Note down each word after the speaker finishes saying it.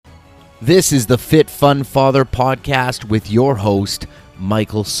This is the Fit Fun Father podcast with your host,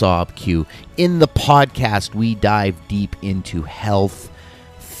 Michael Sobq. In the podcast, we dive deep into health,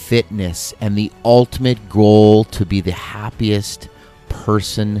 fitness, and the ultimate goal to be the happiest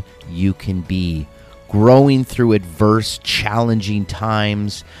person you can be. Growing through adverse, challenging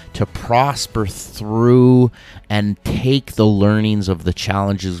times to prosper through and take the learnings of the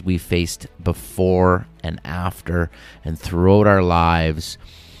challenges we faced before and after and throughout our lives.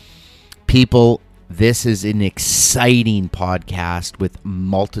 People, this is an exciting podcast with a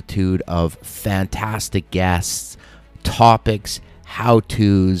multitude of fantastic guests, topics,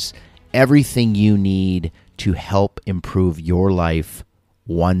 how-tos, everything you need to help improve your life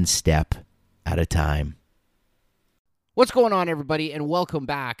one step at a time. What's going on, everybody, and welcome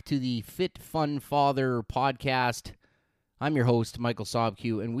back to the Fit Fun Father podcast. I'm your host, Michael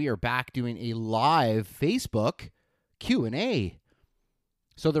Sobq, and we are back doing a live Facebook Q&A.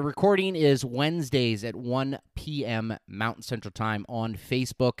 So the recording is Wednesdays at 1 p.m. Mountain Central Time on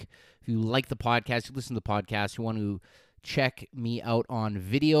Facebook. If you like the podcast, you listen to the podcast, you want to check me out on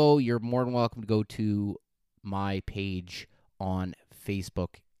video, you're more than welcome to go to my page on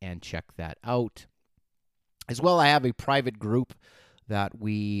Facebook and check that out. As well, I have a private group that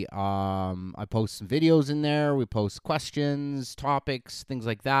I post some videos in there. We post questions, topics, things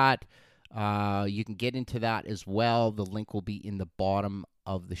like that. You can get into that as well. The link will be in the bottom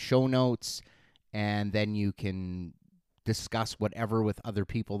of the show notes, and then you can discuss whatever with other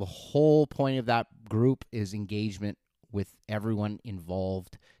people. The whole point of that group is engagement with everyone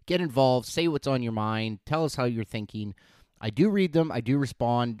involved. Get involved, say what's on your mind, tell us how you're thinking. I do read them, I do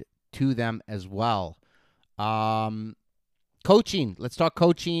respond to them as well. Coaching, let's talk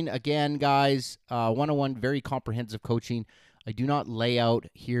coaching again, guys. One-on-one, very comprehensive coaching. I do not lay out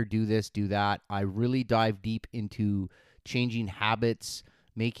here, do this, do that. I really dive deep into changing habits,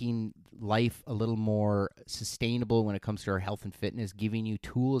 making life a little more sustainable when it comes to our health and fitness, giving you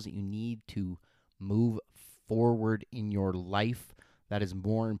tools that you need to move forward in your life. That is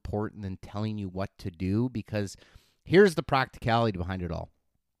more important than telling you what to do, because here's the practicality behind it all.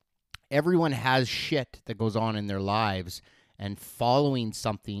 Everyone has shit that goes on in their lives, and following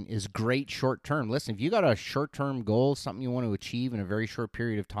something is great short term. Listen, if you got a short term goal, something you want to achieve in a very short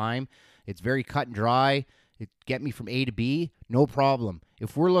period of time, it's very cut and dry. It get me from A to B, no problem.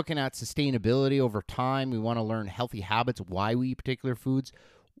 If we're looking at sustainability over time, we want to learn healthy habits, why we eat particular foods,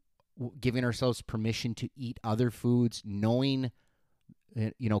 giving ourselves permission to eat other foods, knowing,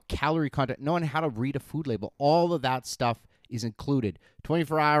 calorie content, knowing how to read a food label, all of that stuff is included.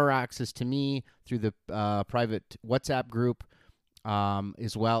 24-hour access to me through the private WhatsApp group,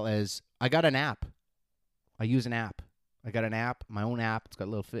 as well as I got an app. I use an app. I got an app, my own app. It's got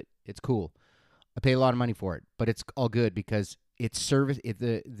a little fit. It's cool. I pay a lot of money for it, but it's all good because it's service.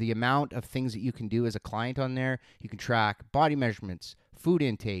 The amount of things that you can do as a client on there, you can track body measurements, food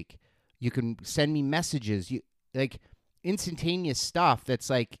intake. You can send me messages. Like instantaneous stuff. That's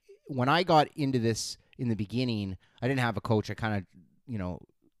like when I got into this in the beginning, I didn't have a coach. I kind of,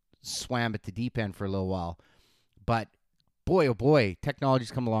 swam at the deep end for a little while, but boy, oh boy, technology's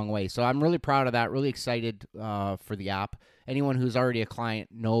come a long way. So I'm really proud of that, really excited for the app. Anyone who's already a client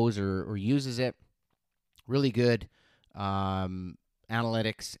knows or uses it. Really good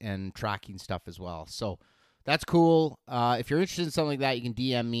analytics and tracking stuff as well. So that's cool. If you're interested in something like that, you can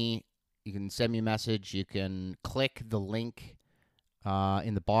DM me. You can send me a message. You can click the link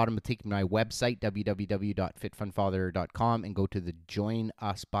in the bottom of taking my website, www.fitfunfather.com, and go to the Join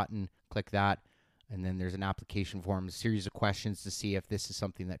Us button. Click that. And then there's an application form, a series of questions to see if this is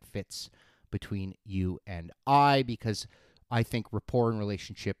something that fits between you and I, because I think rapport and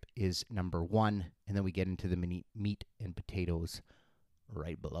relationship is number one. And then we get into the meat and potatoes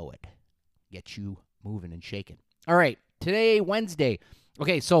right below it. Get you moving and shaking. All right. Today, Wednesday.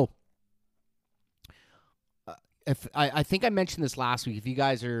 Okay, so if I think I mentioned this last week. If you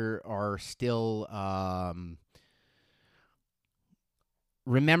guys are still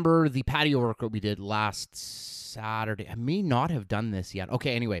remember the patio workout we did last Saturday. I may not have done this yet.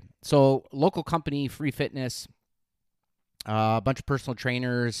 Okay, anyway. So local company, Free Fitness, a bunch of personal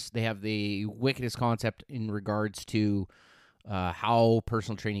trainers. They have the wickedest concept in regards to how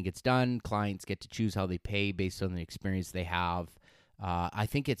personal training gets done. Clients get to choose how they pay based on the experience they have. I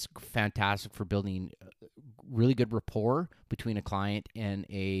think it's fantastic for building really good rapport between a client and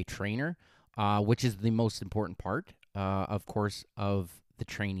a trainer, which is the most important part, of course, of the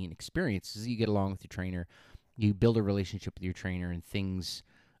training experience. As you get along with your trainer, you build a relationship with your trainer, and things,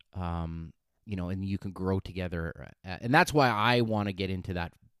 and you can grow together. And that's why I want to get into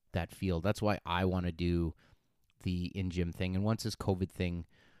that field. That's why I want to do the in-gym thing. And once this COVID thing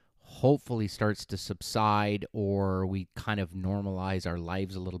hopefully starts to subside, or we kind of normalize our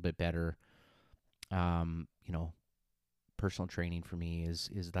lives a little bit better. You know, personal training for me is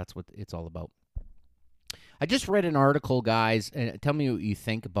that's what it's all about. I just read an article, guys, and tell me what you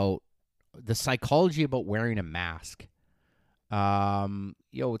think about the psychology about wearing a mask.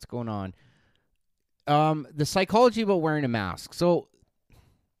 What's going on? The psychology about wearing a mask. So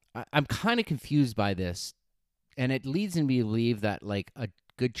I'm kind of confused by this, and it leads me to believe that like a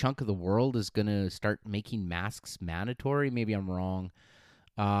good chunk of the world is going to start making masks mandatory. Maybe I'm wrong.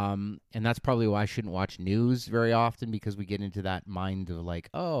 And that's probably why I shouldn't watch news very often, because we get into that mind of like,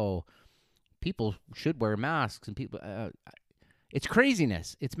 oh, people should wear masks, and people, it's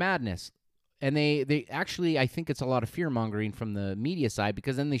craziness. It's madness. And they actually, I think it's a lot of fear mongering from the media side,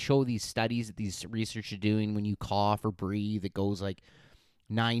 because then they show these studies that these research are doing when you cough or breathe, it goes like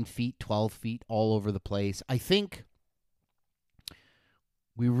 9 feet, 12 feet all over the place. I think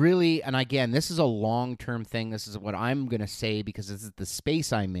we really, and again, this is a long-term thing. This is what I'm going to say because this is the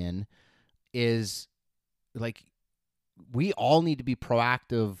space I'm in, is like we all need to be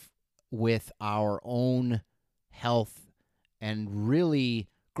proactive with our own health, and really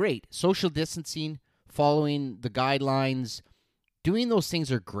great social distancing, following the guidelines, doing those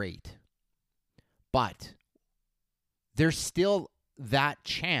things are great. But there's still that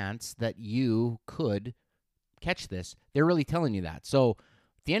chance that you could catch this. They're really telling you that. So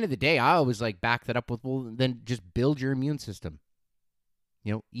at the end of the day, I always like back that up with, well, then just build your immune system.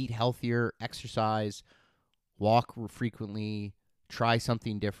 You know, eat healthier, exercise, walk frequently, try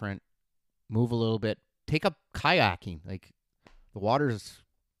something different, move a little bit, take up kayaking. Like the water's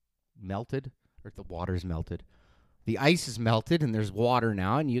melted, or the water's melted. The ice is melted and there's water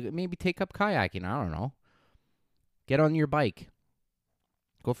now, and you maybe take up kayaking. I don't know. Get on your bike.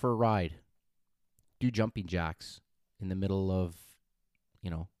 Go for a ride. Do jumping jacks in the middle of,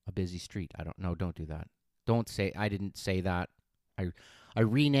 a busy street. I don't know. Don't do that. Don't say, I didn't say that. I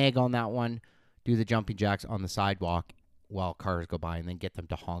renege on that one. Do the jumping jacks on the sidewalk while cars go by, and then get them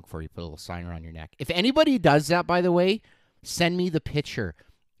to honk for you. Put a little sign around your neck. If anybody does that, by the way, send me the picture.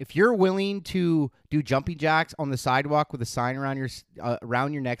 If you're willing to do jumping jacks on the sidewalk with a sign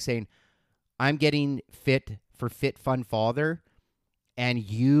around your neck saying, I'm getting fit for Fit Fun Father, and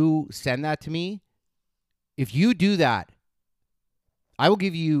you send that to me, if you do that, I will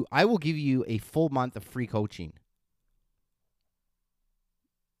give you a full month of free coaching.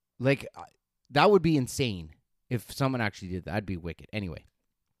 Like, that would be insane if someone actually did that. That'd be wicked. Anyway,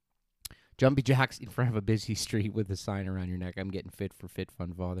 jumping jacks in front of a busy street with a sign around your neck. I'm getting fit for Fit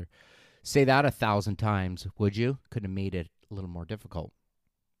Fun Father. Say that 1,000 times, would you? Could have made it a little more difficult.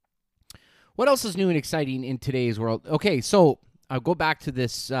 What else is new and exciting in today's world? Okay, so I'll go back to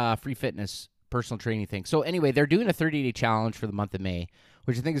this free fitness personal training thing. So anyway, they're doing a 30-day challenge for the month of May,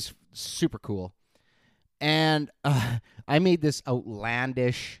 which I think is super cool. And I made this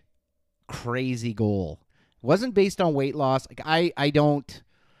outlandish, crazy goal. It wasn't based on weight loss. Like I'm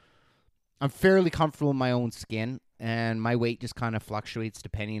fairly comfortable in my own skin, and my weight just kind of fluctuates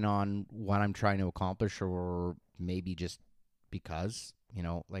depending on what I'm trying to accomplish, or maybe just because,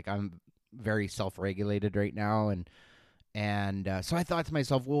 like I'm very self-regulated right now, and so I thought to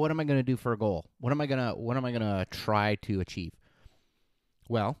myself, well, what am I going to do for a goal? What am I gonna try to achieve?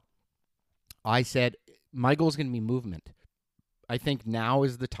 Well, I said my goal is going to be movement. I think now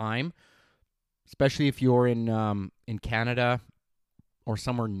is the time, especially if you're in Canada or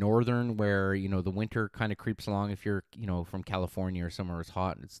somewhere northern where, the winter kind of creeps along. If you're, from California or somewhere it's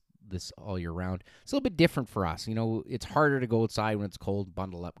hot, it's this all year round. It's a little bit different for us. It's harder to go outside when it's cold,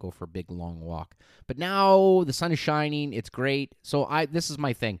 bundle up, go for a big long walk. But now the sun is shining. It's great. So this is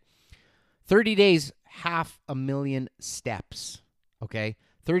my thing. 30 days, 500,000 steps. Okay.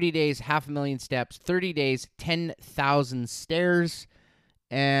 30 days, 500,000 steps. 30 days, 10,000 stairs,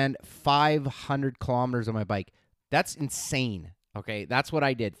 and 500 kilometers on my bike. That's insane. Okay, that's what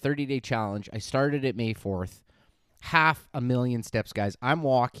I did. 30-day challenge. I started at May 4th. 500,000 steps, guys. I'm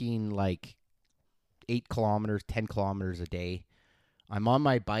walking like 8 kilometers, 10 kilometers a day. I'm on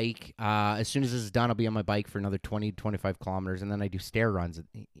my bike. As soon as this is done, I'll be on my bike for another 20, 25 kilometers, and then I do stair runs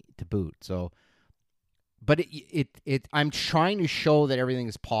to boot. So, but I'm trying to show that everything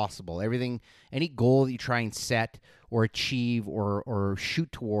is possible. Any goal that you try and set or achieve or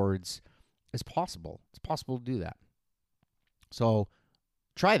shoot towards is possible. It's possible to do that. So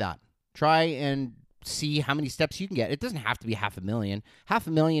try that. Try and see how many steps you can get. It doesn't have to be 500,000.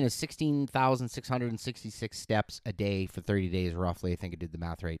 500,000 is 16,666 steps a day for 30 days, roughly. I think I did the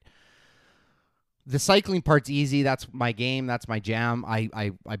math right. The cycling part's easy. That's my game. That's my jam.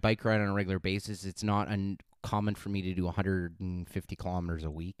 I bike ride on a regular basis. It's not uncommon for me to do 150 kilometers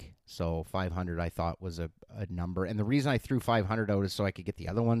a week. So 500 I thought was a number. And the reason I threw 500 out is so I could get the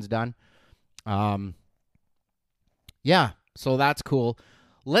other ones done. Yeah, so that's cool.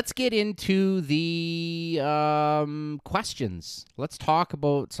 Let's get into the questions. Let's talk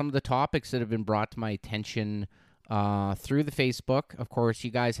about some of the topics that have been brought to my attention through the Facebook. Of course,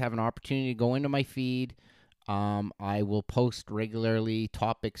 you guys have an opportunity to go into my feed. I will post regularly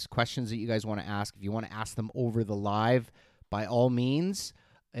topics, questions that you guys want to ask. If you want to ask them over the live, by all means,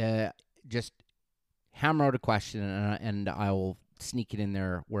 just hammer out a question and I will sneak it in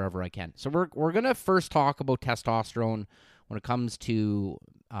there wherever I can. So we're going to first talk about testosterone when it comes to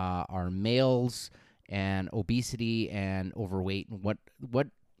our males and obesity and overweight and what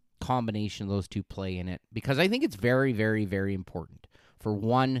combination those two play in it, because I think it's very, very, very important. For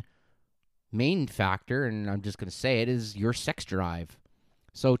one main factor, and I'm just going to say it, is your sex drive.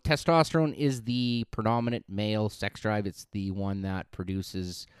 So testosterone is the predominant male sex drive. It's the one that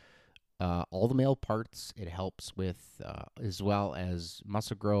produces all the male parts. It helps with, as well as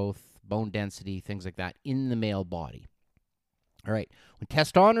muscle growth, bone density, things like that in the male body. All right. When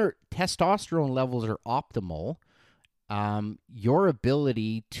testosterone levels are optimal, your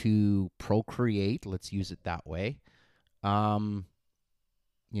ability to procreate, let's use it that way,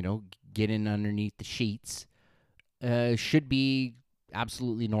 get in underneath the sheets, should be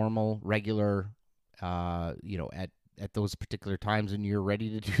absolutely normal, regular, at those particular times when you're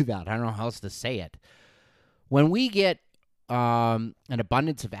ready to do that. I don't know how else to say it. When we get an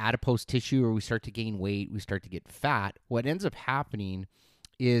abundance of adipose tissue, or we start to gain weight, we start to get fat, what ends up happening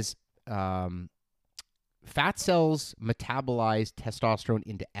is fat cells metabolize testosterone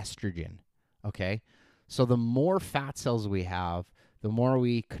into estrogen, okay? So the more fat cells we have, the more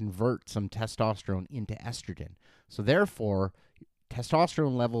we convert some testosterone into estrogen. So therefore,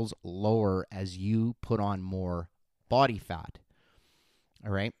 testosterone levels lower as you put on more body fat.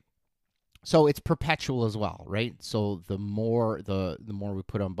 All right. So it's perpetual as well, right? So the more we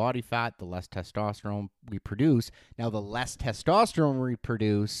put on body fat, the less testosterone we produce. Now, the less testosterone we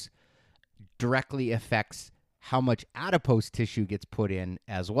produce directly affects how much adipose tissue gets put in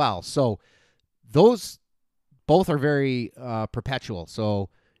as well. So those both are very perpetual. So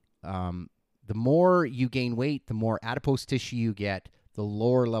the more you gain weight, the more adipose tissue you get, the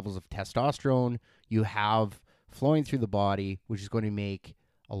lower levels of testosterone you have flowing through the body, which is going to make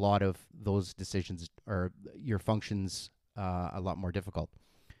a lot of those decisions or your functions a lot more difficult.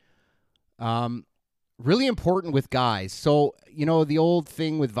 Really important with guys. So, the old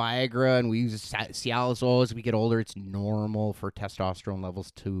thing with Viagra, and we use Cialis, as we get older, it's normal for testosterone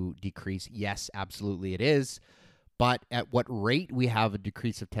levels to decrease. Yes, absolutely it is. But at what rate we have a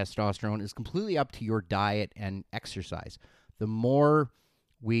decrease of testosterone is completely up to your diet and exercise. The more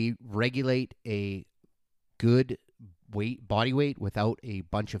we regulate a good body weight without a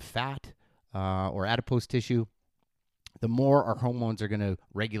bunch of fat or adipose tissue, the more our hormones are going to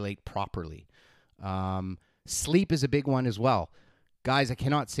regulate properly. Sleep is a big one as well. Guys, I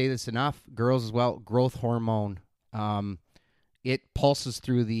cannot say this enough. Girls as well, growth hormone. It pulses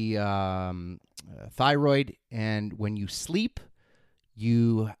through the thyroid, and when you sleep,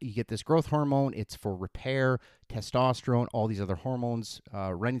 you get this growth hormone. It's for repair, testosterone, all these other hormones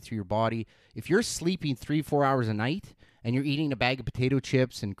running through your body. If you're sleeping 3-4 hours a night and you're eating a bag of potato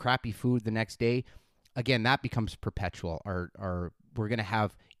chips and crappy food the next day, again, that becomes perpetual. We're going to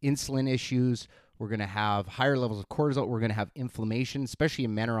have insulin issues. We're going to have higher levels of cortisol. We're going to have inflammation, especially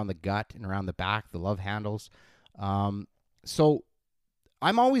in men around the gut and around the back, the love handles. So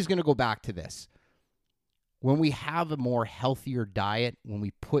I'm always going to go back to this. When we have a more healthier diet, when we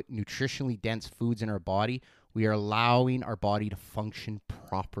put nutritionally dense foods in our body, we are allowing our body to function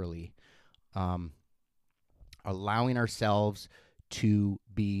properly, allowing ourselves to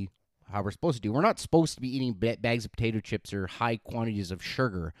be how we're supposed to do. We're not supposed to be eating bags of potato chips or high quantities of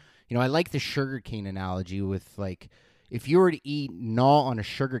sugar. I like the sugar cane analogy with, like, if you were to gnaw on a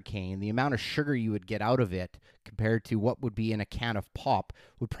sugar cane, the amount of sugar you would get out of it compared to what would be in a can of pop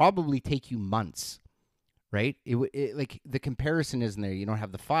would probably take you months, right? Like, the comparison isn't there. You don't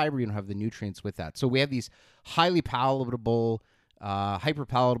have the fiber, you don't have the nutrients with that. So we have these highly palatable, hyper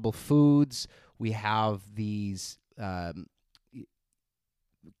palatable foods. We have these high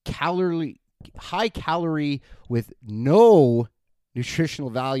calorie with no nutritional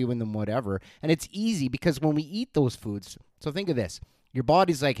value in them, whatever. And it's easy because when we eat those foods, so think of this, your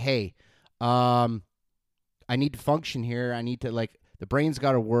body's like, hey, I need to function here. I need to, like, the brain's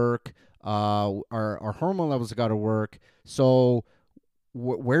got to work. Our hormone levels have got to work. So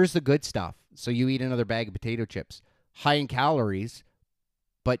where's the good stuff? So you eat another bag of potato chips, high in calories,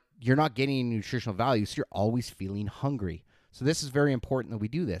 but you're not getting any nutritional value. So you're always feeling hungry. So this is very important that we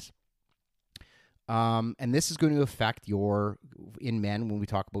do this. And this is going to affect in men when we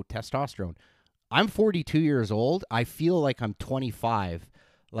talk about testosterone. I'm 42 years old. I feel like I'm 25.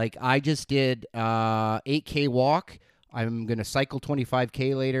 Like I just did 8K walk. I'm going to cycle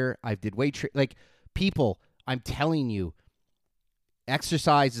 25K later. I did like people, I'm telling you,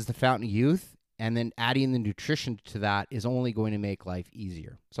 exercise is the fountain of youth, and then adding the nutrition to that is only going to make life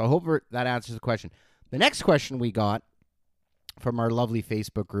easier. So I hope that answers the question. The next question we got from our lovely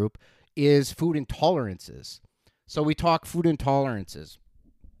Facebook group is food intolerances. So we talk food intolerances.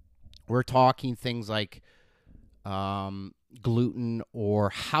 We're talking things like gluten, or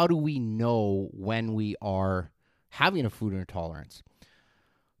how do we know when we are having a food intolerance?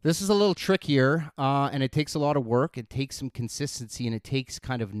 This is a little trickier, and it takes a lot of work. It takes some consistency, and it takes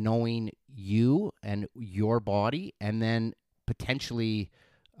kind of knowing you and your body, and then potentially,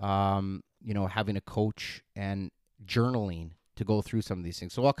 having a coach and journaling to go through some of these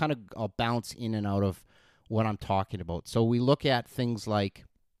things. So I'll bounce in and out of what I'm talking about. So we look at things like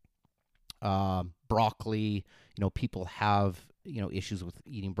broccoli. People have issues with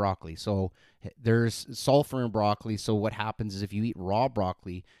eating broccoli. So there's sulfur in broccoli. So what happens is if you eat raw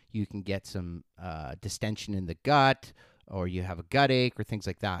broccoli, you can get some distension in the gut, or you have a gut ache or things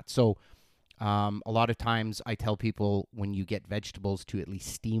like that. So a lot of times I tell people, when you get vegetables, to at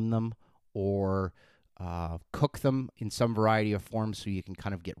least steam them or cook them in some variety of forms so you can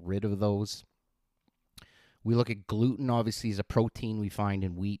kind of get rid of those. We look at gluten, obviously, is a protein we find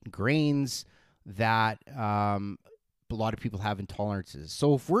in wheat and grains that a lot of people have intolerances.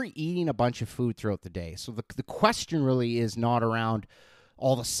 So if we're eating a bunch of food throughout the day, so the question really is not around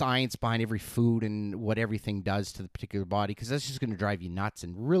all the science behind every food and what everything does to the particular body, because that's just going to drive you nuts.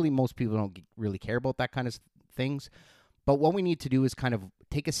 And really, most people don't really care about that kind of things. But what we need to do is kind of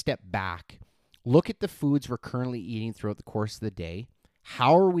take a step back, look at the foods we're currently eating throughout the course of the day.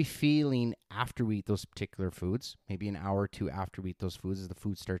 How are we feeling after we eat those particular foods? Maybe an hour or two after we eat those foods as the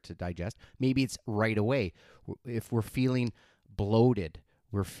food starts to digest. Maybe it's right away. If we're feeling bloated,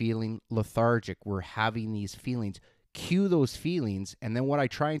 we're feeling lethargic, we're having these feelings, cue those feelings. And then what I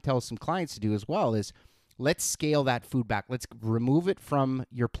try and tell some clients to do as well is, let's scale that food back. Let's remove it from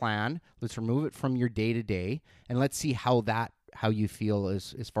your plan. Let's remove it from your day-to-day. And let's see how you feel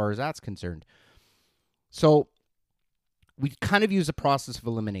as far as that's concerned. So we kind of use a process of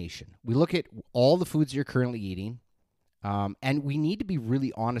elimination. We look at all the foods you're currently eating, and we need to be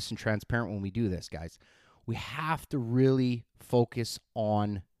really honest and transparent when we do this, guys. We have to really focus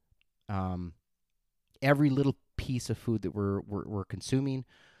on every little piece of food that we're consuming,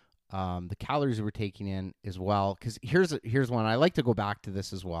 the calories that we're taking in as well. Because here's one. I like to go back to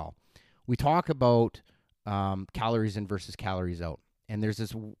this as well. We talk about calories in versus calories out, and there's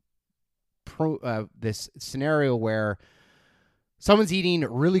this scenario where someone's eating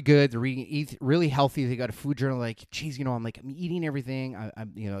really good, they're eating really healthy, they got a food journal, like, geez, I'm eating everything,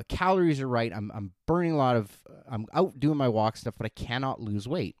 I'm calories are right, I'm burning I'm out doing my walk stuff, but I cannot lose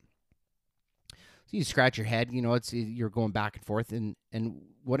weight. So you scratch your head, you're going back and forth, and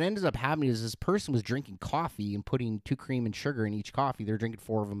what ends up happening is this person was drinking coffee and putting 2 cream and sugar in each coffee. They're drinking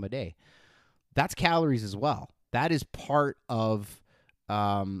 4 of them a day. That's calories as well. That is part of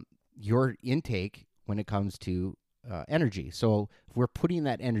your intake when it comes to energy. So if we're putting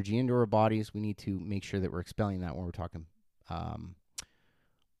that energy into our bodies, we need to make sure that we're expelling that when we're talking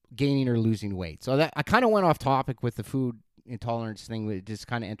gaining or losing weight. So that I kind of went off topic with the food intolerance thing. It just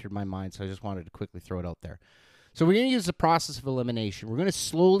kind of entered my mind, so I just wanted to quickly throw it out there. So we're going to use the process of elimination. We're going to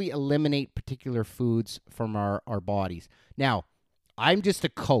slowly eliminate particular foods from our bodies. Now, I'm just a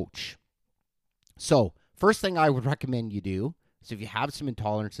coach. So first thing I would recommend you do is, if you have some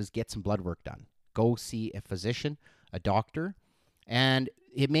intolerances, get some blood work done. Go see a physician, a doctor, and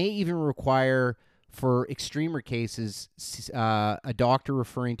it may even require, for extremer cases, a doctor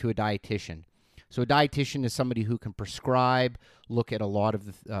referring to a dietitian. So a dietitian is somebody who can prescribe, look at a lot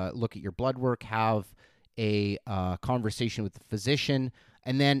of look at your blood work, have a conversation with the physician,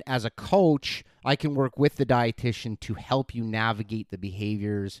 and then as a coach, I can work with the dietitian to help you navigate the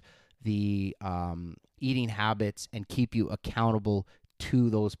behaviors, the eating habits, and keep you accountable to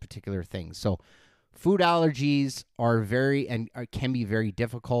those particular things. So food allergies are can be very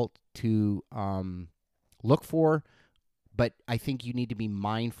difficult to look for, but I think you need to be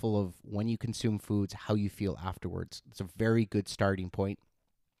mindful of when you consume foods, how you feel afterwards. It's a very good starting point.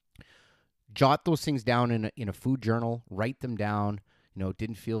 Jot those things down in a food journal, write them down.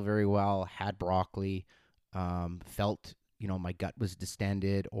 Didn't feel very well, had broccoli, felt, my gut was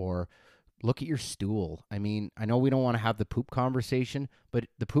distended, or look at your stool. I mean, I know we don't want to have the poop conversation, but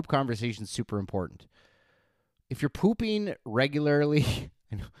the poop conversation is super important. If you're pooping regularly,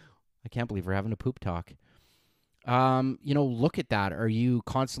 I can't believe we're having a poop talk. Look at that. Are you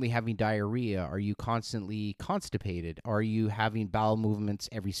constantly having diarrhea? Are you constantly constipated? Are you having bowel movements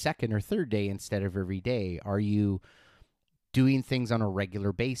every second or third day instead of every day? Are you doing things on a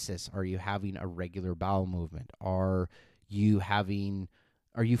regular basis? Are you having a regular bowel movement? Are you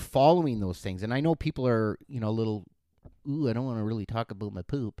following those things? And I know people are, a little, I don't want to really talk about my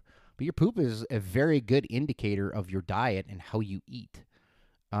poop, but your poop is a very good indicator of your diet and how you eat.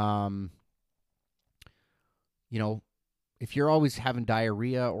 If you're always having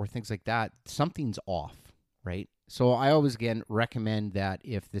diarrhea or things like that, something's off, right? So I always, again, recommend that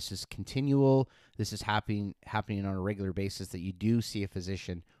if this is continual, this is happening on a regular basis, that you do see a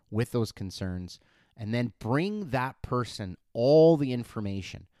physician with those concerns, and then bring that person all the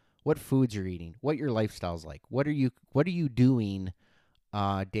information: what foods you're eating, what your lifestyle's like, what are you doing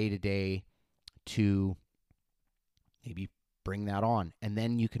day to day to maybe bring that on, and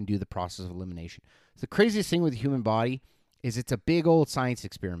then you can do the process of elimination. So the craziest thing with the human body is it's a big old science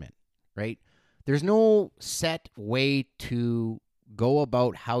experiment, right? There's no set way to go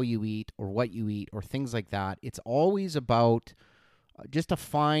about how you eat or what you eat or things like that. It's always about just a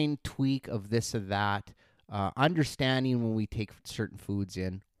fine tweak of this or that, understanding when we take certain foods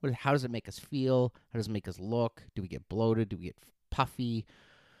in. How does it make us feel? How does it make us look? Do we get bloated? Do we get puffy?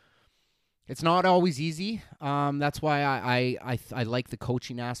 It's not always easy. That's why I like the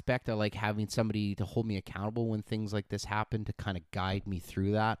coaching aspect. I like having somebody to hold me accountable when things like this happen, to kind of guide me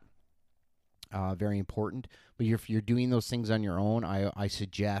through that. Very important. But if you're doing those things on your own, I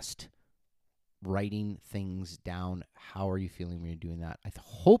suggest writing things down. How are you feeling when you're doing that? I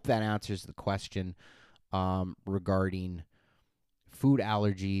hope that answers the question regarding food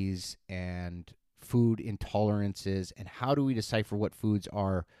allergies and food intolerances, and how do we decipher what foods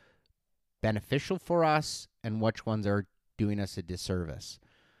are beneficial for us and which ones are doing us a disservice.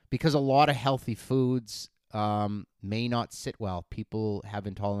 Because a lot of healthy foods may not sit well. People have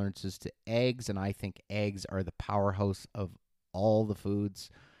intolerances to eggs, and I think eggs are the powerhouse of all the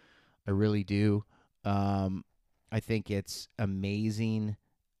foods. I really do. I think it's amazing.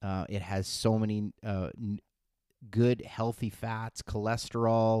 It has so many good, healthy fats,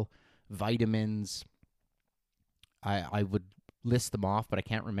 cholesterol, vitamins. I would list them off, but I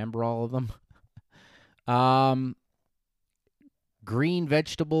can't remember all of them. Green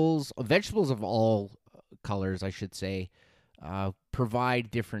vegetables of all colors, I should say,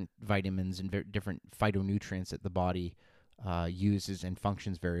 provide different vitamins and different phytonutrients that the body uses and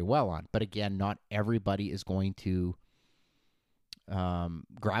functions very well on. But again, not everybody is going to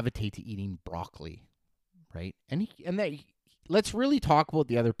gravitate to eating broccoli, right? Let's really talk about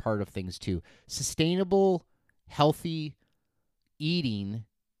the other part of things too. Sustainable, healthy eating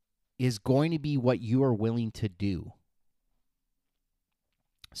is going to be what you are willing to do.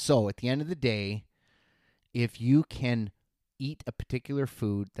 So at the end of the day, if you can eat a particular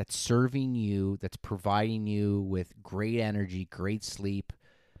food that's serving you, that's providing you with great energy, great sleep,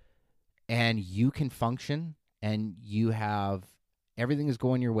 and you can function and you have everything is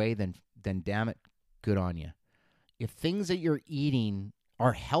going your way, then damn it, good on you. If things that you're eating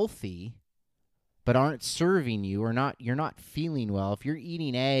are healthy but aren't serving you, or you're not feeling well, if you're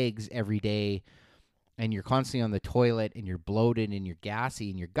eating eggs every day and you're constantly on the toilet and you're bloated and you're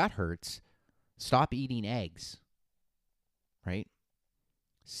gassy and your gut hurts, stop eating eggs, right?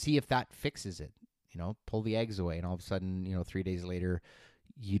 See if that fixes it. Pull the eggs away, and all of a sudden, 3 days later,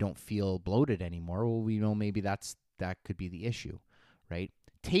 you don't feel bloated anymore. Well, maybe that could be the issue, right?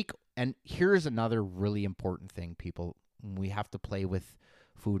 And here's another really important thing, people, we have to play with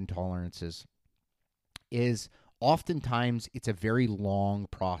food intolerances, is oftentimes it's a very long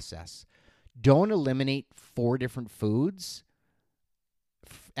process. Don't eliminate 4 different foods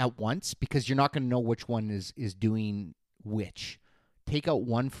at once, because you're not going to know which one is doing which. Take out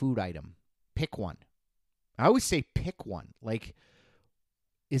one food item. Pick one. I always say pick one. Like,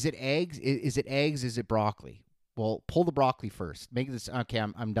 is it eggs? Is it eggs? Is it broccoli? Well, pull the broccoli first. Make this, okay,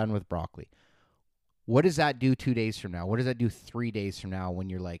 I'm done with broccoli. What does that do 2 days from now? What does that do 3 days from now when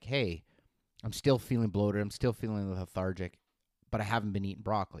you're like, hey, I'm still feeling bloated, I'm still feeling lethargic, but I haven't been eating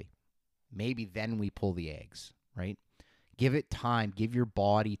broccoli? Maybe then we pull the eggs, right? Give it time. Give your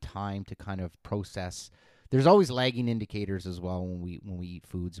body time to kind of process. There's always lagging indicators as well when we eat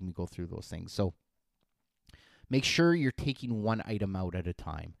foods and we go through those things. So make sure you're taking one item out at a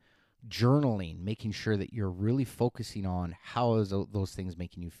time. Journaling, making sure that you're really focusing on how is those things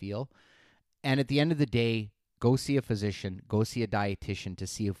making you feel. And at the end of the day, go see a physician, go see a dietitian to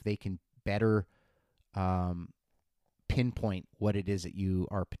see if they can better pinpoint what it is that you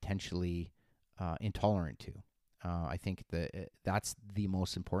are potentially intolerant to. I think that's the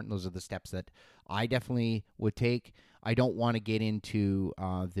most important. Those are the steps that I definitely would take. I don't want to get into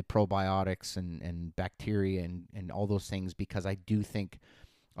the probiotics and bacteria and all those things, because I do think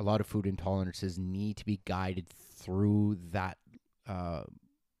a lot of food intolerances need to be guided through that,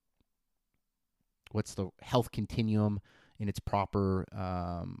 what's the health continuum in its proper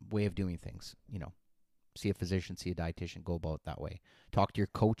way of doing things. See a physician, see a dietitian, go about it that way. Talk to your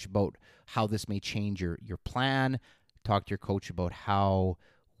coach about how this may change your plan. Talk to your coach about how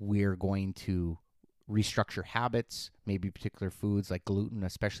we're going to restructure habits, maybe particular foods like gluten,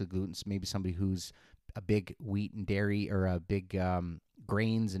 especially gluten. So maybe somebody who's a big wheat and dairy, or a big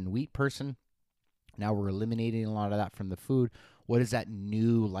grains and wheat person. Now we're eliminating a lot of that from the food. What does that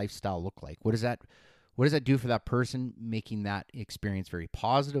new lifestyle look like? What does that do for that person, making that experience very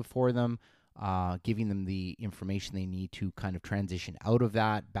positive for them? Giving them the information they need to kind of transition out of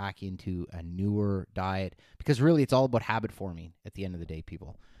that back into a newer diet. Because really, it's all about habit forming at the end of the day,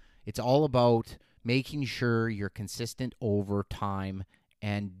 people. It's all about making sure you're consistent over time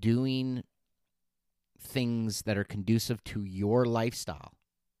and doing things that are conducive to your lifestyle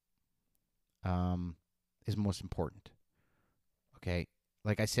is most important. Okay?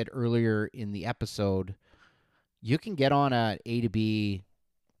 Like I said earlier in the episode, you can get on a A to B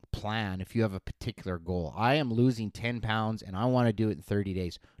plan if you have a particular goal. I am losing 10 pounds and I want to do it in 30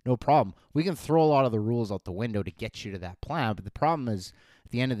 days. No problem. We can throw a lot of the rules out the window to get you to that plan. But the problem is,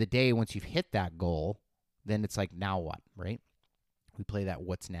 at the end of the day, once you've hit that goal, then it's like, now what, right? We play that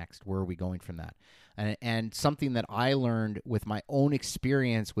what's next. Where are we going from that? And something that I learned with my own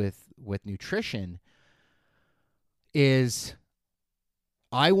experience with nutrition is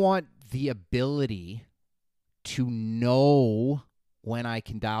I want the ability to know when I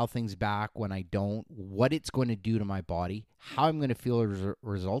can dial things back, when I don't, what it's going to do to my body, how I'm going to feel as a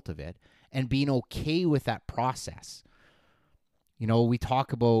result of it, and being okay with that process. We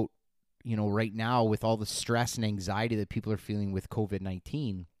talk about, right now with all the stress and anxiety that people are feeling with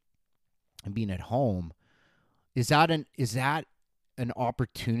COVID-19 and being at home, is that an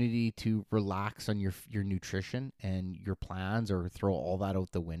opportunity to relax on your nutrition and your plans, or throw all that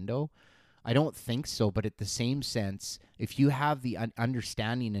out the window? I don't think so, but at the same sense, if you have the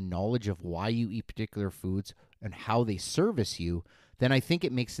understanding and knowledge of why you eat particular foods and how they service you, then I think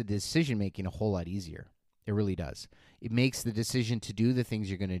it makes the decision-making a whole lot easier. It really does. It makes the decision to do the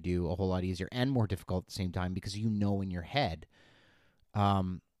things you're going to do a whole lot easier and more difficult at the same time, because you know in your head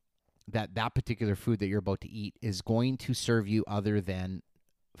that particular food that you're about to eat is going to serve you other than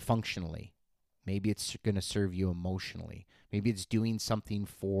functionally. Maybe it's going to serve you emotionally. Maybe it's doing something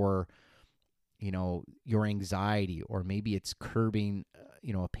for your anxiety, or maybe it's curbing,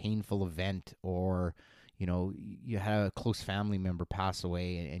 a painful event, or, you had a close family member pass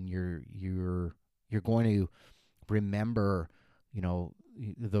away, and you're going to remember,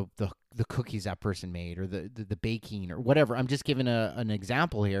 the cookies that person made, or the baking, or whatever. I'm just giving an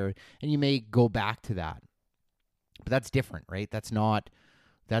example here, and you may go back to that, but that's different, right? That's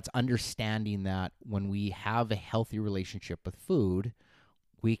understanding that when we have a healthy relationship with food,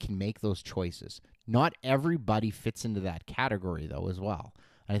 we can make those choices. Not everybody fits into that category, though, as well.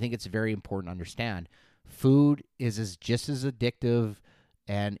 And I think it's very important to understand. Food is just as addictive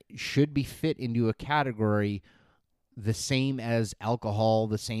and should be fit into a category the same as alcohol,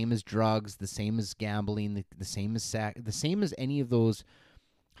 the same as drugs, the same as gambling, the same as sex, the same as any of those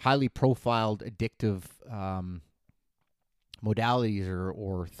highly profiled addictive modalities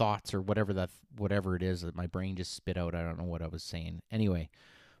or thoughts, or whatever it is that my brain just spit out. I don't know what I was saying. Anyway,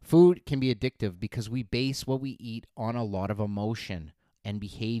 food can be addictive because we base what we eat on a lot of emotion and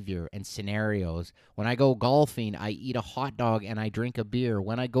behavior and scenarios. When I go golfing, I eat a hot dog and I drink a beer.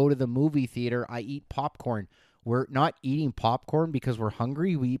 When I go to the movie theater, I eat popcorn. We're not eating popcorn because we're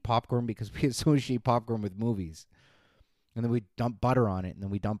hungry. We eat popcorn because we associate popcorn with movies. And then we dump butter on it, and then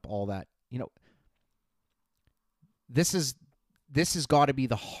we dump all that. This has got to be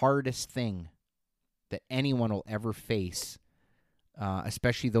the hardest thing that anyone will ever face,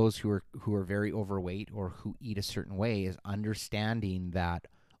 especially those who are very overweight or who eat a certain way, is understanding that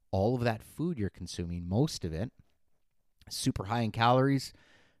all of that food you're consuming, most of it, super high in calories,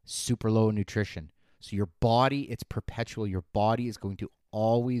 super low in nutrition. So your body, it's perpetual. Your body is going to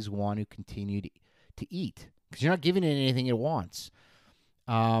always want to continue to eat because you're not giving it anything it wants.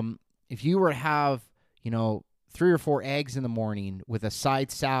 If you were to have, 3 or 4 eggs in the morning with a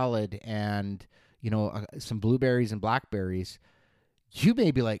side salad and, some blueberries and blackberries, you may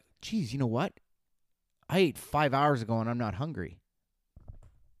be like, geez, you know what? I ate 5 hours ago and I'm not hungry.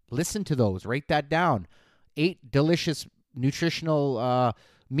 Listen to those. Write that down. 8 delicious nutritional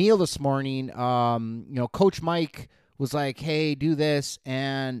meal this morning, Coach Mike was like, hey, do this.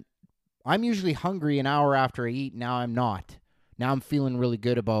 And I'm usually hungry an hour after I eat. Now I'm not. Now I'm feeling really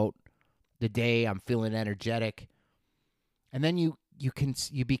good about the day. I'm feeling energetic. And then you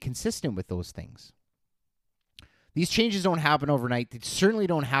be consistent with those things. These changes don't happen overnight. They certainly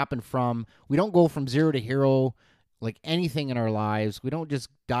don't happen we don't go from zero to hero like anything in our lives. We don't just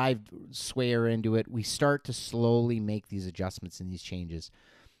swear into it. We start to slowly make these adjustments and these changes.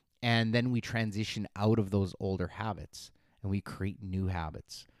 And then we transition out of those older habits and we create new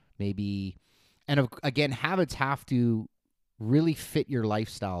habits. Maybe, and again, habits have to really fit your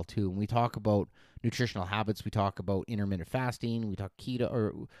lifestyle too. When we talk about nutritional habits, we talk about intermittent fasting, we talk keto,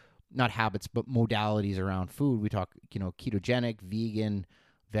 or not habits, but modalities around food. We talk, ketogenic, vegan,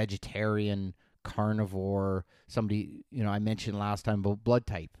 vegetarian, carnivore. Somebody, I mentioned last time about blood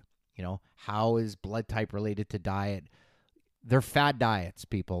type. How is blood type related to diet? They're fad diets,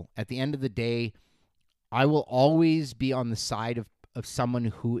 people. At the end of the day, I will always be on the side of someone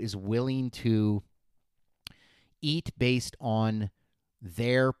who is willing to eat based on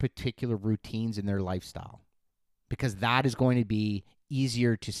their particular routines and their lifestyle, because that is going to be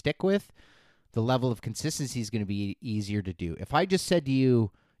easier to stick with. The level of consistency is going to be easier to do. If I just said to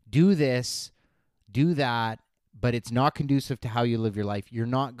you, do this, do that, but it's not conducive to how you live your life, you're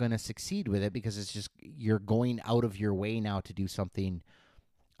not going to succeed with it, because it's just, you're going out of your way now to do something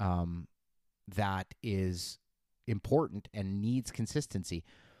that is important and needs consistency.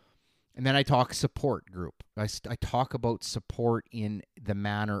 And then I talk support group. I talk about support in the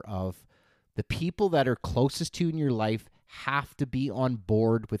manner of the people that are closest to you in your life have to be on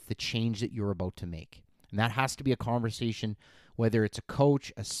board with the change that you're about to make. And that has to be a conversation, whether it's a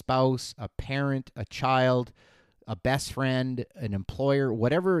coach, a spouse, a parent, a child, a best friend, an employer,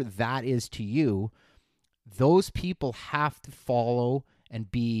 whatever that is to you. Those people have to follow and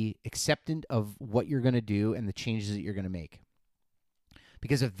be acceptant of what you're going to do and the changes that you're going to make.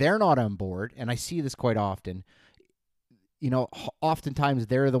 Because if they're not on board, and I see this quite often, oftentimes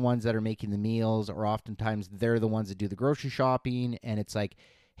they're the ones that are making the meals, or oftentimes they're the ones that do the grocery shopping. And it's like,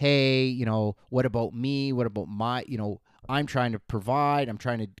 hey, what about me? What about I'm trying to provide, I'm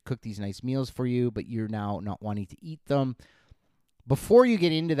trying to cook these nice meals for you, but you're now not wanting to eat them. Before you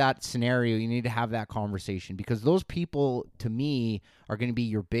get into that scenario, you need to have that conversation, because those people, to me, are going to be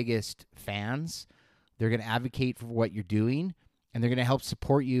your biggest fans. They're going to advocate for what you're doing, and they're going to help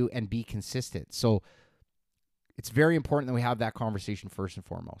support you and be consistent. So it's very important that we have that conversation first and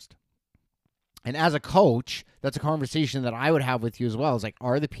foremost. And as a coach, that's a conversation that I would have with you as well. It's like,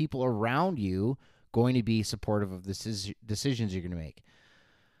 are the people around you going to be supportive of the decisions you're going to make?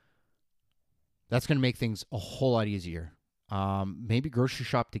 That's going to make things a whole lot easier. Maybe grocery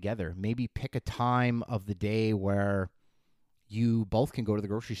shop together. Maybe pick a time of the day where you both can go to the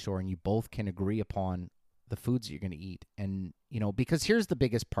grocery store and you both can agree upon the foods that you're going to eat. And, because here's the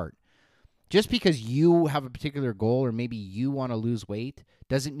biggest part. Just because you have a particular goal, or maybe you want to lose weight,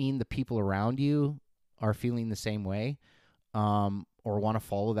 doesn't mean the people around you are feeling the same way, or want to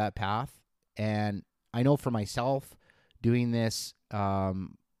follow that path. And I know for myself, doing this, as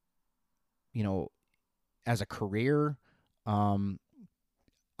a career,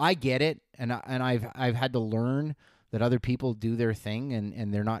 I get it. And I've had to learn that other people do their thing,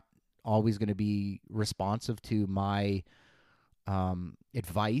 and they're not always going to be responsive to my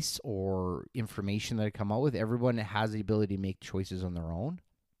advice or information that I come out with. Everyone has the ability to make choices on their own.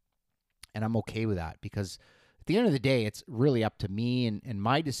 And I'm okay with that, because at the end of the day, it's really up to me and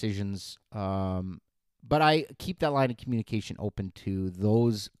my decisions. But I keep that line of communication open to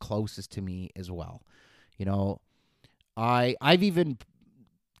those closest to me as well. I've even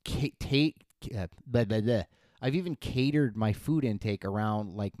I've even catered my food intake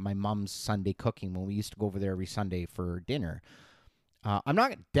around like my mom's Sunday cooking, when we used to go over there every Sunday for dinner. I'm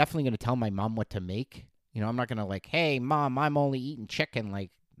not definitely going to tell my mom what to make. I'm not going to like, hey, Mom, I'm only eating chicken.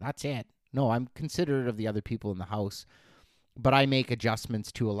 Like, that's it. No, I'm considerate of the other people in the house. But I make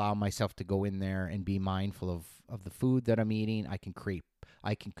adjustments to allow myself to go in there and be mindful of the food that I'm eating. I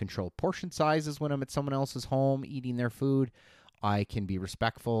can control portion sizes when I'm at someone else's home eating their food. I can be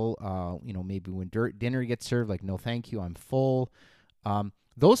respectful. Maybe when dinner gets served, like, no, thank you, I'm full.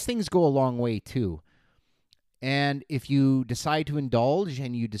 Those things go a long way too. And if you decide to indulge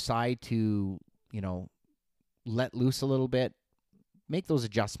and you decide to, let loose a little bit, make those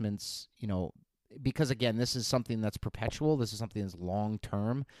adjustments, because again, this is something that's perpetual. This is something that's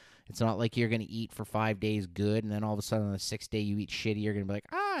long-term. It's not like you're going to eat for 5 days good, and then all of a sudden on the 6th day you eat shitty. You're going to be like,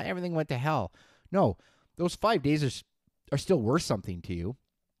 everything went to hell. No, those 5 days are still worth something to you.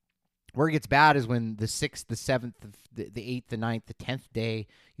 Where it gets bad is when the 6th, the 7th, the 8th, the 9th, the 10th day,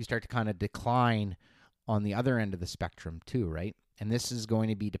 you start to kind of decline on the other end of the spectrum too, right? And this is going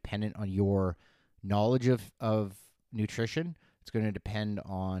to be dependent on your knowledge of nutrition. It's going to depend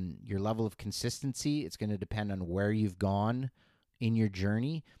on your level of consistency. It's going to depend on where you've gone in your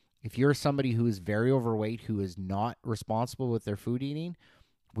journey. If you're somebody who is very overweight, who is not responsible with their food eating,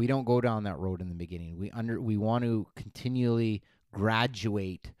 we don't go down that road in the beginning. We want to continually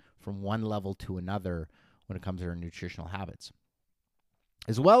graduate from one level to another when it comes to our nutritional habits.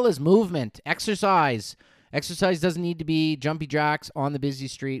 As well as movement, exercise. Exercise doesn't need to be jumpy jacks on the busy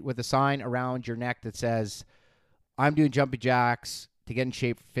street with a sign around your neck that says, I'm doing jumpy jacks to get in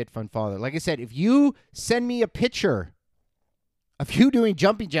shape for Fit Fun Father. Like I said, if you send me a picture of you doing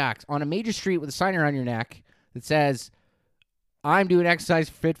jumpy jacks on a major street with a sign around your neck that says, I'm doing exercise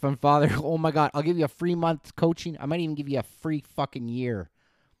for Fit Fun Father, oh my God, I'll give you a free month coaching. I might even give you a free fucking year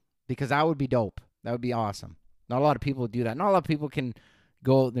because that would be dope. That would be awesome. Not a lot of people do that. Not a lot of people can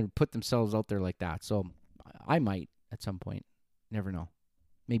go and put themselves out there like that. So I might at some point. Never know.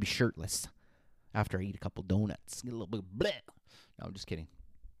 Maybe shirtless after I eat a couple donuts. Get a little bit of bleh. No, I'm just kidding.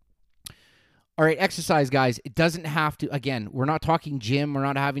 All right, exercise, guys. It doesn't have to, again, we're not talking gym. We're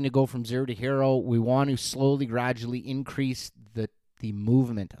not having to go from 0 to hero. We want to slowly, gradually increase the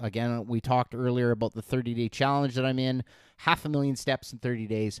movement. Again, we talked earlier about the 30-day challenge that I'm in. 500,000 steps in 30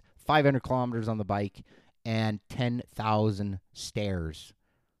 days, 500 kilometers on the bike, and 10,000 stairs.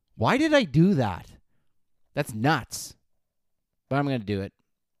 Why did I do that? That's nuts. But I'm going to do it.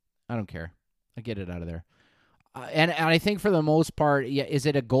 I don't care. I get it out of there. And I think for the most part, yeah, is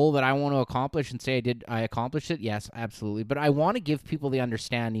it a goal that I want to accomplish and say I accomplished it? Yes, absolutely. But I want to give people the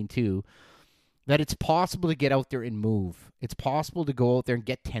understanding too that it's possible to get out there and move. It's possible to go out there and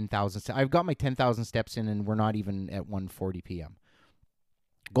get 10,000 steps. I've got my 10,000 steps in and we're not even at 1:40 p.m.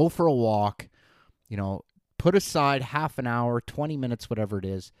 Go for a walk, put aside half an hour, 20 minutes, whatever it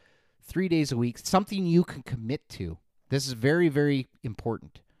is, 3 days a week, something you can commit to. This is very, very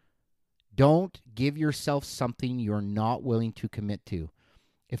important. Don't give yourself something you're not willing to commit to.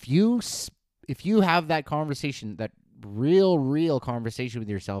 If you have that conversation, that real conversation with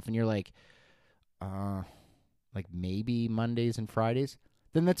yourself, and you're like maybe Mondays and Fridays,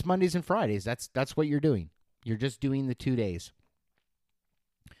 then that's Mondays and Fridays. That's what you're doing. You're just doing the 2 days.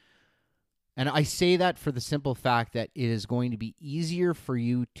 And I say that for the simple fact that it is going to be easier for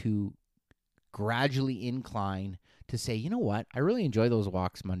you to gradually incline to say, you know what, I really enjoy those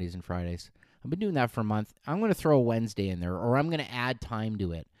walks Mondays and Fridays. I've been doing that for a month. I'm going to throw a Wednesday in there, or I'm going to add time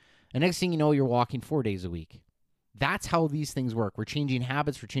to it. And next thing you know, you're walking 4 days a week. That's how these things work. We're changing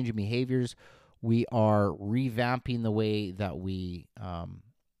habits. We're changing behaviors. We are revamping the way that we,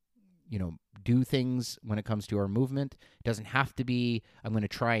 do things when it comes to our movement. It doesn't have to be, I'm going to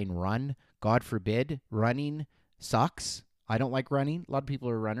try and run. God forbid, running sucks. I don't like running. A lot of people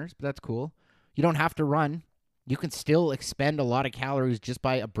are runners, but that's cool. You don't have to run. You can still expend a lot of calories just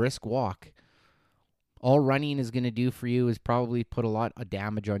by a brisk walk. All running is going to do for you is probably put a lot of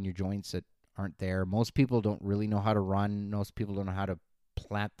damage on your joints that aren't there. Most people don't really know how to run. Most people don't know how to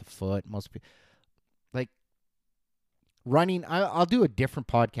plant the foot. Most people, running. I'll do a different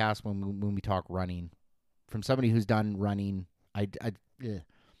podcast when we talk running. From somebody who's done running, I'd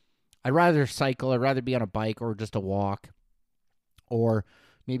rather cycle. I'd rather be on a bike or just a walk, or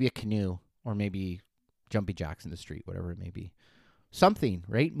maybe a canoe, or maybe jumpy jacks in the street, whatever it may be. Something,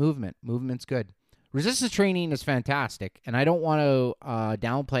 right? Movement's good. Resistance training is fantastic, and I don't want to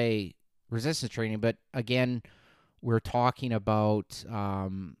downplay resistance training, but again, we're talking about,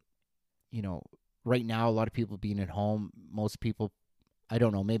 right now, a lot of people being at home. Most people, I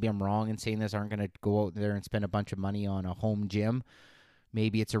don't know, maybe I'm wrong in saying this, aren't going to go out there and spend a bunch of money on a home gym.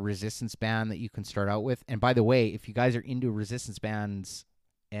 Maybe it's a resistance band that you can start out with. And by the way, if you guys are into resistance bands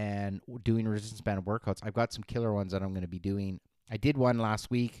and doing resistance band workouts, I've got some killer ones that I'm going to be doing. I did one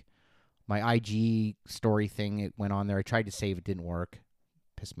last week. My IG story thing, it went on there. I tried to save it, didn't work.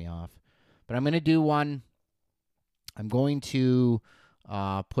 Pissed me off. But I'm going to do one. I'm going to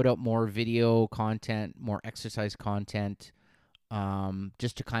put out more video content, more exercise content,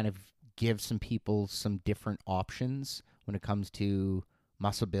 just to kind of give some people some different options when it comes to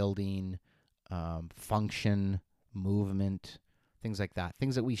muscle building, function, movement, things like that.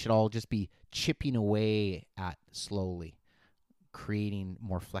 Things that we should all just be chipping away at slowly, creating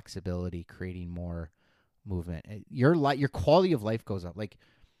more flexibility, creating more movement. Your quality of life goes up. Like,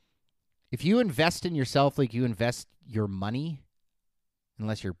 if you invest in yourself like you invest your money,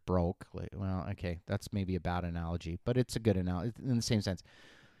 unless you're broke, that's maybe a bad analogy, but it's a good analogy in the same sense.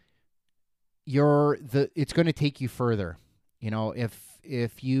 It's going to take you further.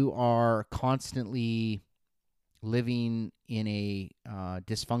 If you are constantly living in a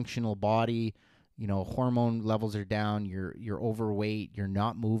dysfunctional body, hormone levels are down, you're overweight, you're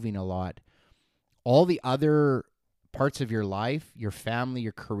not moving a lot, all the other parts of your life, your family,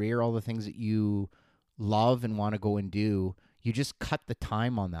 your career, all the things that you love and want to go and do, you just cut the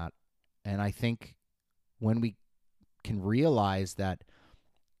time on that. And I think when we can realize that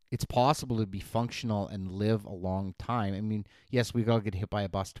it's possible to be functional and live a long time. I mean, yes, we gotta get hit by a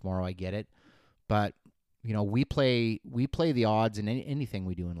bus tomorrow. I get it, but we play the odds in anything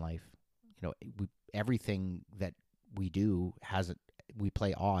we do in life. Everything that we do we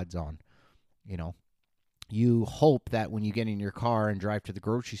play odds on. You hope that when you get in your car and drive to the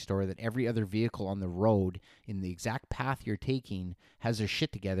grocery store, that every other vehicle on the road in the exact path you're taking has their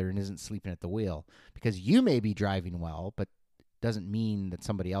shit together and isn't sleeping at the wheel, because you may be driving well, but doesn't mean that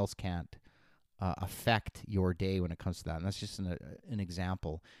somebody else can't affect your day when it comes to that. And that's just an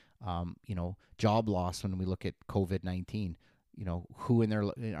example. Job loss, when we look at COVID-19, who in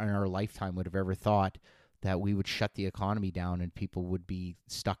our lifetime would have ever thought that we would shut the economy down and people would be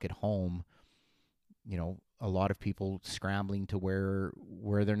stuck at home? A lot of people scrambling to where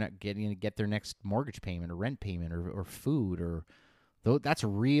they're not getting to get their next mortgage payment or rent payment or food, or that's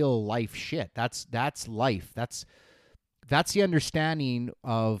real life shit. That's life. That's the understanding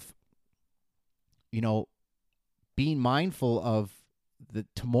of, being mindful of the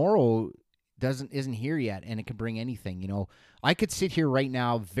tomorrow isn't here yet, and it can bring anything. I could sit here right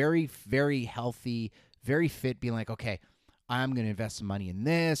now, very, very healthy, very fit, being like, okay, I'm going to invest some money in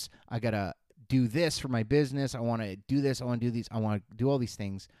this. I got to do this for my business. I want to do this. I want to do these. I want to do all these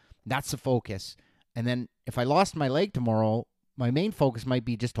things. That's the focus. And then if I lost my leg tomorrow, my main focus might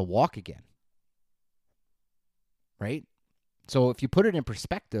be just to walk again. Right? So if you put it in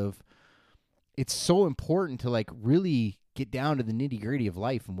perspective, it's so important to really get down to the nitty-gritty of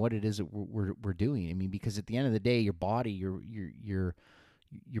life and what it is that we're doing. I mean, because at the end of the day, your body, your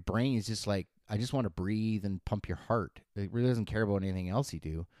brain is just like, I just want to breathe and pump your heart. It really doesn't care about anything else you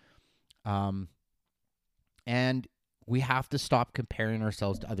do. And we have to stop comparing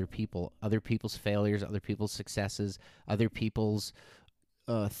ourselves to other people's failures, other people's successes, other people's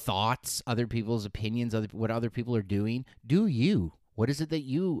thoughts, other people's opinions, what other people are doing. Do you? What is it that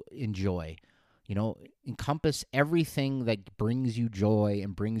you enjoy? Encompass everything that brings you joy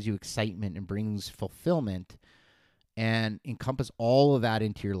and brings you excitement and brings fulfillment, and encompass all of that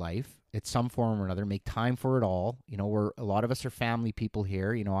into your life at some form or another. Make time for it all. A lot of us are family people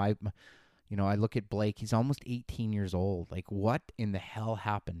here. I look at Blake. He's almost 18 years old. Like, what in the hell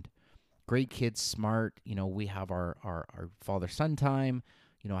happened? Great kid, smart. We have our father-son time.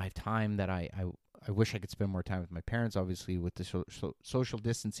 I have time that I wish I could spend more time with my parents. Obviously, with the social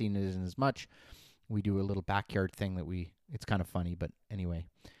distancing, it isn't as much. We do a little backyard thing it's kind of funny, but anyway.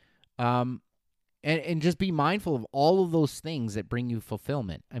 And just be mindful of all of those things that bring you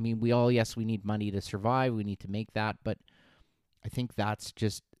fulfillment. I mean, we need money to survive. We need to make that, but I think that's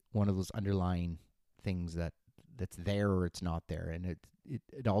just one of those underlying things that's there or it's not there. And it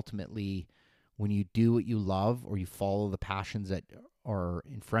ultimately, when you do what you love or you follow the passions that are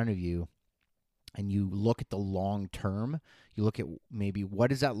in front of you, and you look at the long term, you look at maybe what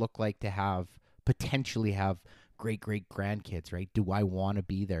does that look like to potentially have great grandkids, right? Do I want to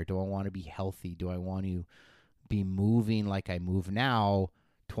be there? Do I want to be healthy? Do I want to be moving like I move now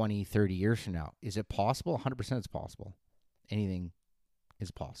 20, 30 years from now? Is it possible? 100% it's possible. Anything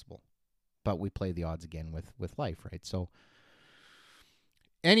is possible. But we play the odds again with life, right? So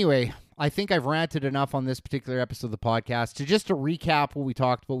anyway, I think I've ranted enough on this particular episode of the podcast. To recap what we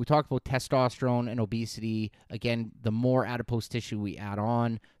talked about testosterone and obesity. Again, the more adipose tissue we add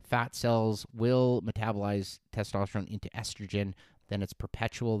on, fat cells will metabolize testosterone into estrogen. Then it's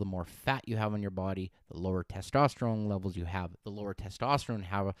perpetual. The more fat you have on your body, the lower testosterone levels you have. The lower testosterone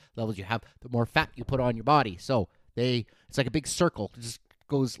levels you have, the more fat you put on your body. So it's like a big circle. It just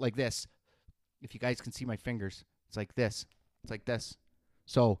goes like this. If you guys can see my fingers, it's like this. It's like this.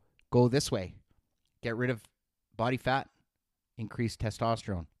 So go this way. Get rid of body fat, increase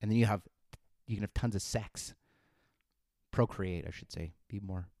testosterone, and then you can have tons of sex. Procreate, I should say. Be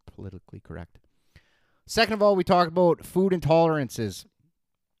more politically correct. Second of all, we talked about food intolerances.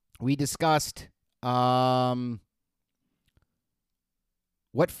 We discussed what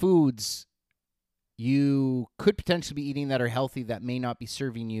foods you could potentially be eating that are healthy that may not be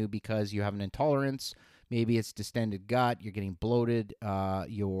serving you because you have an intolerance. Maybe it's distended gut, you're getting bloated,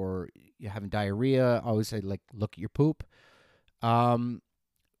 you're having diarrhea. I always say, look at your poop. Food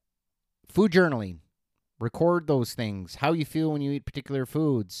journaling. Record those things. How you feel when you eat particular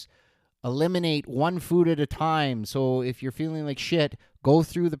foods. Eliminate one food at a time. So if you're feeling like shit, go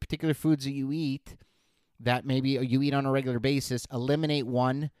through the particular foods that you eat that maybe you eat on a regular basis. Eliminate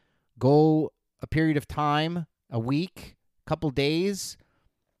one. Go a period of time, a week, couple days.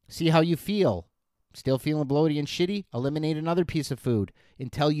 See how you feel. Still feeling bloated and shitty? Eliminate another piece of food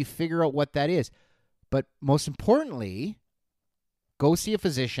until you figure out what that is. But most importantly, go see a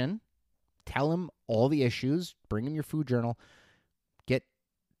physician. Tell him all the issues. Bring him your food journal. Get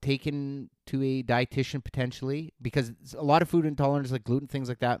taken to a dietitian potentially, because a lot of food intolerance like gluten, things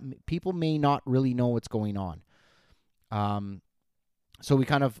like that, people may not really know what's going on. So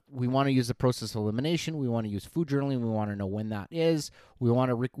we want to use the process of elimination. We want to use food journaling. We want to know when that is. We want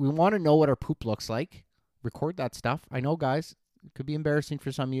to know what our poop looks like. Record that stuff. I know, guys, it could be embarrassing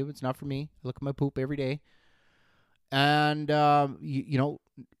for some of you. It's not for me. I look at my poop every day. And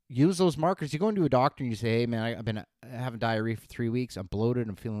use those markers. You go into a doctor and you say, hey, man, I've been having diarrhea for 3 weeks. I'm bloated.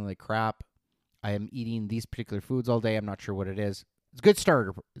 I'm feeling like crap. I am eating these particular foods all day. I'm not sure what it is. It's a good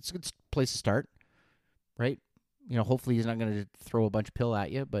starter. It's a good place to start, right? Hopefully he's not going to throw a bunch of pill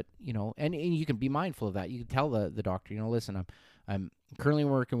at you, but, and you can be mindful of that. You can tell the doctor, listen, I'm currently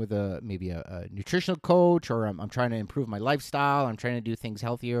working with maybe a nutritional coach, or I'm trying to improve my lifestyle. I'm trying to do things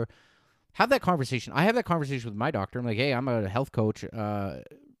healthier. Have that conversation. I have that conversation with my doctor. I'm like, hey, I'm a health coach.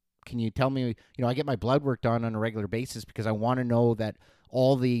 Can you tell me, I get my blood work done on a regular basis because I want to know that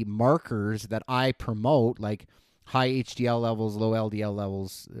all the markers that I promote, like high HDL levels, low LDL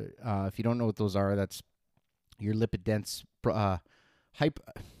levels, if you don't know what those are, that's your lipid dense,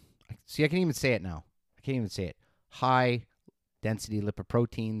 see, I can't even say it now. I can't even say it. High density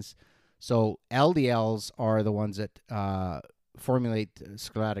lipoproteins. So LDLs are the ones that formulate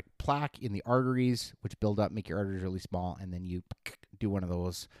sclerotic plaque in the arteries, which build up, make your arteries really small, and then you do one of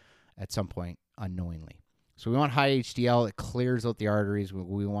those at some point unknowingly. So we want high HDL. It clears out the arteries.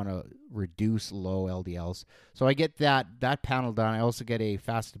 We want to reduce low LDLs. So I get that panel done. I also get a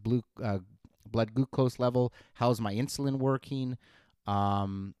fasted blood glucose level. How's my insulin working?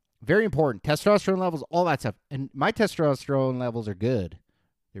 Very important. Testosterone levels, all that stuff. And my testosterone levels are good.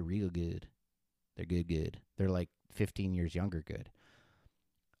 They're real good. They're good. They're like 15 years younger good.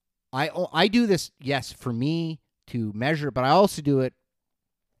 I do this, yes, for me to measure, but I also do it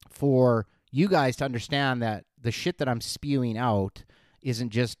for you guys to understand that the shit that I'm spewing out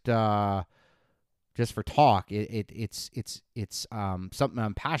isn't just for talk. It's something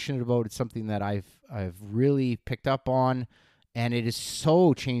I'm passionate about. It's something that I've really picked up on, and it has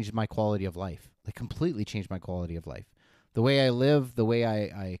so changed my quality of life. Like completely changed my quality of life. The way I live, the way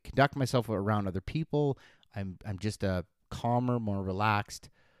I conduct myself around other people. I'm just a calmer, more relaxed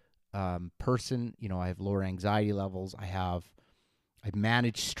person. I have lower anxiety levels. I've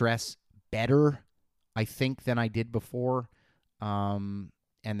managed stress better, I think, than I did before. And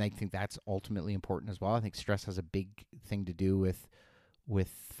I think that's ultimately important as well. I think stress has a big thing to do with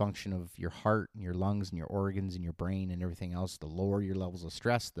function of your heart and your lungs and your organs and your brain and everything else. The lower your levels of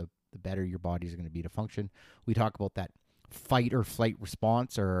stress, the better your bodies are going to be to function. We talk about that fight or flight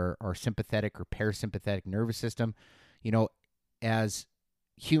response, or sympathetic or parasympathetic nervous system. As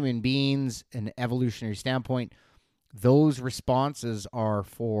human beings, an evolutionary standpoint, those responses are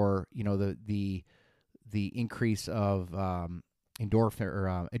for, the increase of endorphin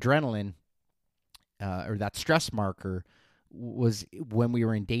or adrenaline, or that stress marker was when we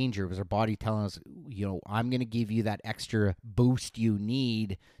were in danger. It was our body telling us, I'm going to give you that extra boost you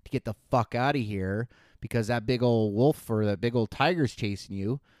need to get the fuck out of here, because that big old wolf or that big old tiger's chasing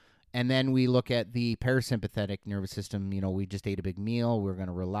you. And then we look at the parasympathetic nervous system. We just ate a big meal. We're going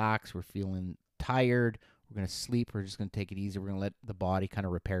to relax. We're feeling tired. We're going to sleep. We're just going to take it easy. We're going to let the body kind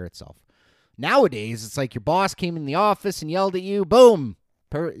of repair itself. Nowadays, it's like your boss came in the office and yelled at you. Boom.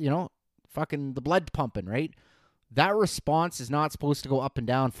 Fucking the blood pumping, right? That response is not supposed to go up and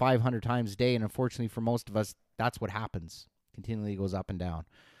down 500 times a day. And unfortunately for most of us, that's what happens. Continually goes up and down.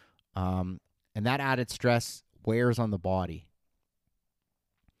 And that added stress wears on the body.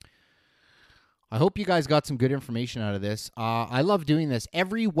 I hope you guys got some good information out of this. I love doing this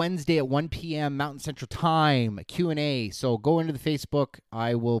every Wednesday at 1 p.m. Mountain Central Time, Q&A. So go into the Facebook.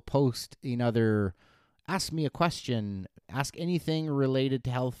 I will post another Ask Me a Question. Ask anything related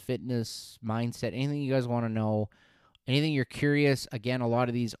to health, fitness, mindset, anything you guys want to know, anything you're curious. Again, a lot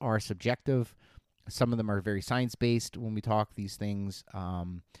of these are subjective. Some of them are very science-based when we talk these things.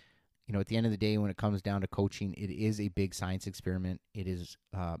 At the end of the day, when it comes down to coaching, it is a big science experiment. It is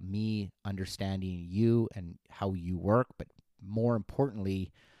me understanding you and how you work, but more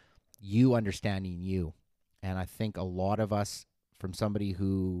importantly, you understanding you. And I think a lot of us, from somebody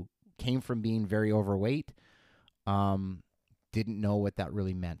who came from being very overweight, didn't know what that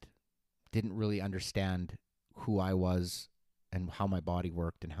really meant. didn't really understand who I was and how my body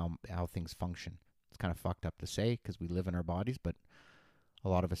worked and how things function. It's kind of fucked up to say because we live in our bodies, but a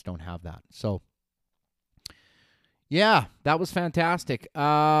lot of us don't have that. So, yeah, that was fantastic.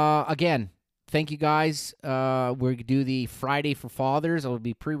 Again, thank you guys. We're going to do the Friday for Fathers. I will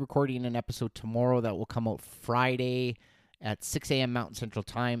be pre-recording an episode tomorrow that will come out Friday at 6 a.m. Mountain Central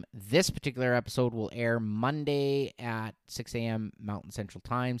Time. This particular episode will air Monday at 6 a.m. Mountain Central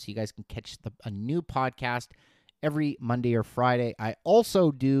Time, so you guys can catch a new podcast every Monday or Friday. I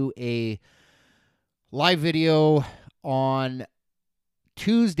also do a live video on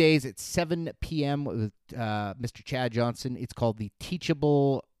Tuesdays at 7 p.m. with Mr. Chad Johnson. It's called the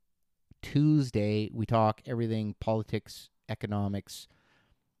Teachable Tuesday. We talk everything politics, economics,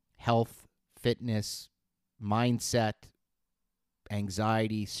 health, fitness, mindset,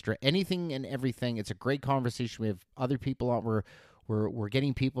 anxiety, stress, anything and everything. It's a great conversation. We have other people on. We're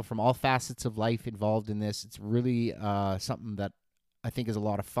getting people from all facets of life involved in this. It's really something that I think is a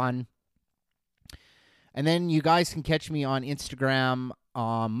lot of fun. And then you guys can catch me on Instagram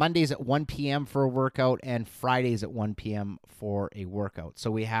Mondays at 1 p.m. for a workout and Fridays at 1 p.m. for a workout.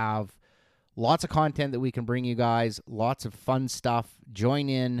 So we have lots of content that we can bring you guys, lots of fun stuff. Join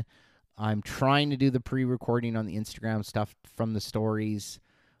in. I'm trying to do the pre-recording on the Instagram stuff from the stories.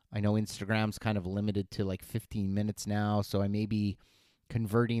 I know Instagram's kind of limited to like 15 minutes now, so I may be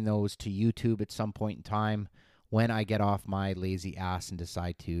converting those to YouTube at some point in time when I get off my lazy ass and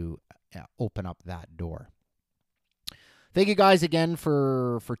decide to open up that door. Thank you guys again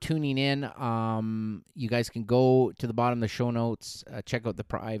for tuning in. You guys can go to the bottom of the show notes, check out the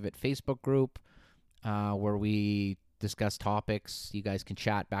private Facebook group where we discuss topics. You guys can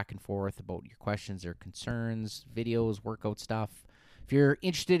chat back and forth about your questions or concerns, videos, workout stuff. If you're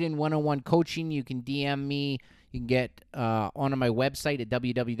interested in one-on-one coaching, you can DM me. You can get onto my website at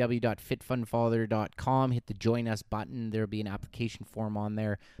www.fitfunfather.com. Hit the Join Us button. There'll be an application form on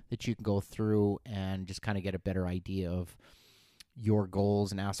there that you can go through and just kind of get a better idea of your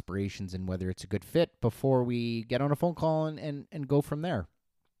goals and aspirations and whether it's a good fit before we get on a phone call and go from there.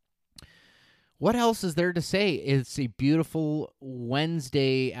 What else is there to say? It's a beautiful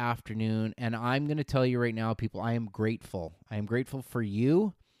Wednesday afternoon, and I'm going to tell you right now, people, I am grateful. I am grateful for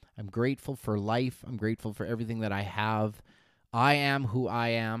you. I'm grateful for life. I'm grateful for everything that I have. I am who I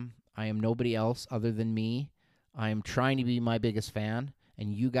am. I am nobody else other than me. I am trying to be my biggest fan,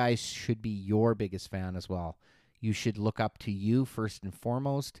 and you guys should be your biggest fan as well. You should look up to you first and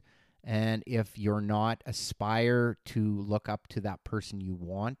foremost, and if you're not, aspire to look up to that person you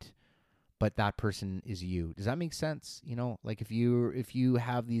want, but that person is you. Does that make sense? You know, like if you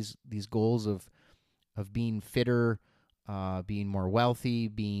have these goals of being fitter, being more wealthy,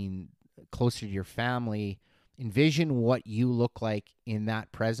 being closer to your family, envision what you look like in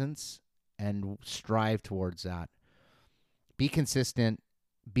that presence and strive towards that. Be consistent,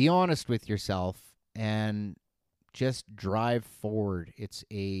 be honest with yourself, and just drive forward. It's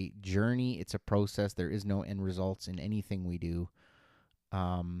a journey. It's a process. There is no end results in anything we do.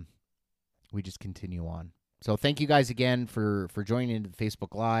 We just continue on. So thank you guys again for joining the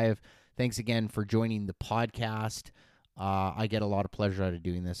Facebook Live. Thanks again for joining the podcast. I get a lot of pleasure out of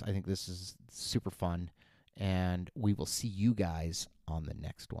doing this. I think this is super fun, and we will see you guys on the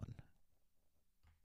next one.